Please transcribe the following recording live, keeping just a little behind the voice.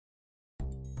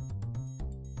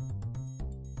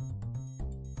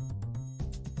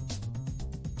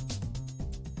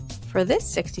For this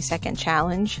 60-second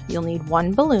challenge, you'll need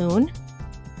one balloon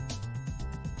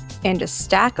and a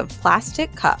stack of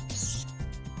plastic cups.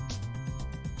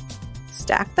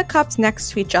 Stack the cups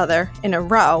next to each other in a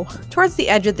row towards the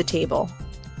edge of the table.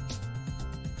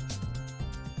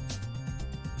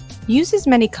 Use as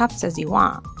many cups as you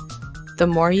want. The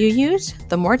more you use,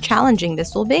 the more challenging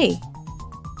this will be.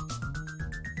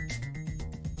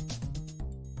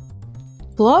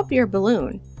 Blow up your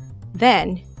balloon.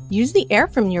 Then, use the air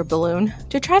from your balloon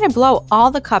to try to blow all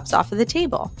the cups off of the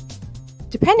table.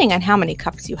 Depending on how many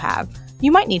cups you have,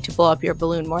 you might need to blow up your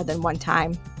balloon more than one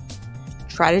time.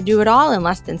 Try to do it all in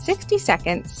less than 60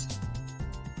 seconds.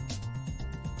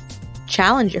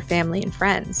 Challenge your family and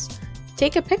friends.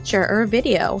 Take a picture or a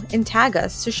video and tag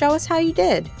us to show us how you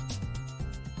did.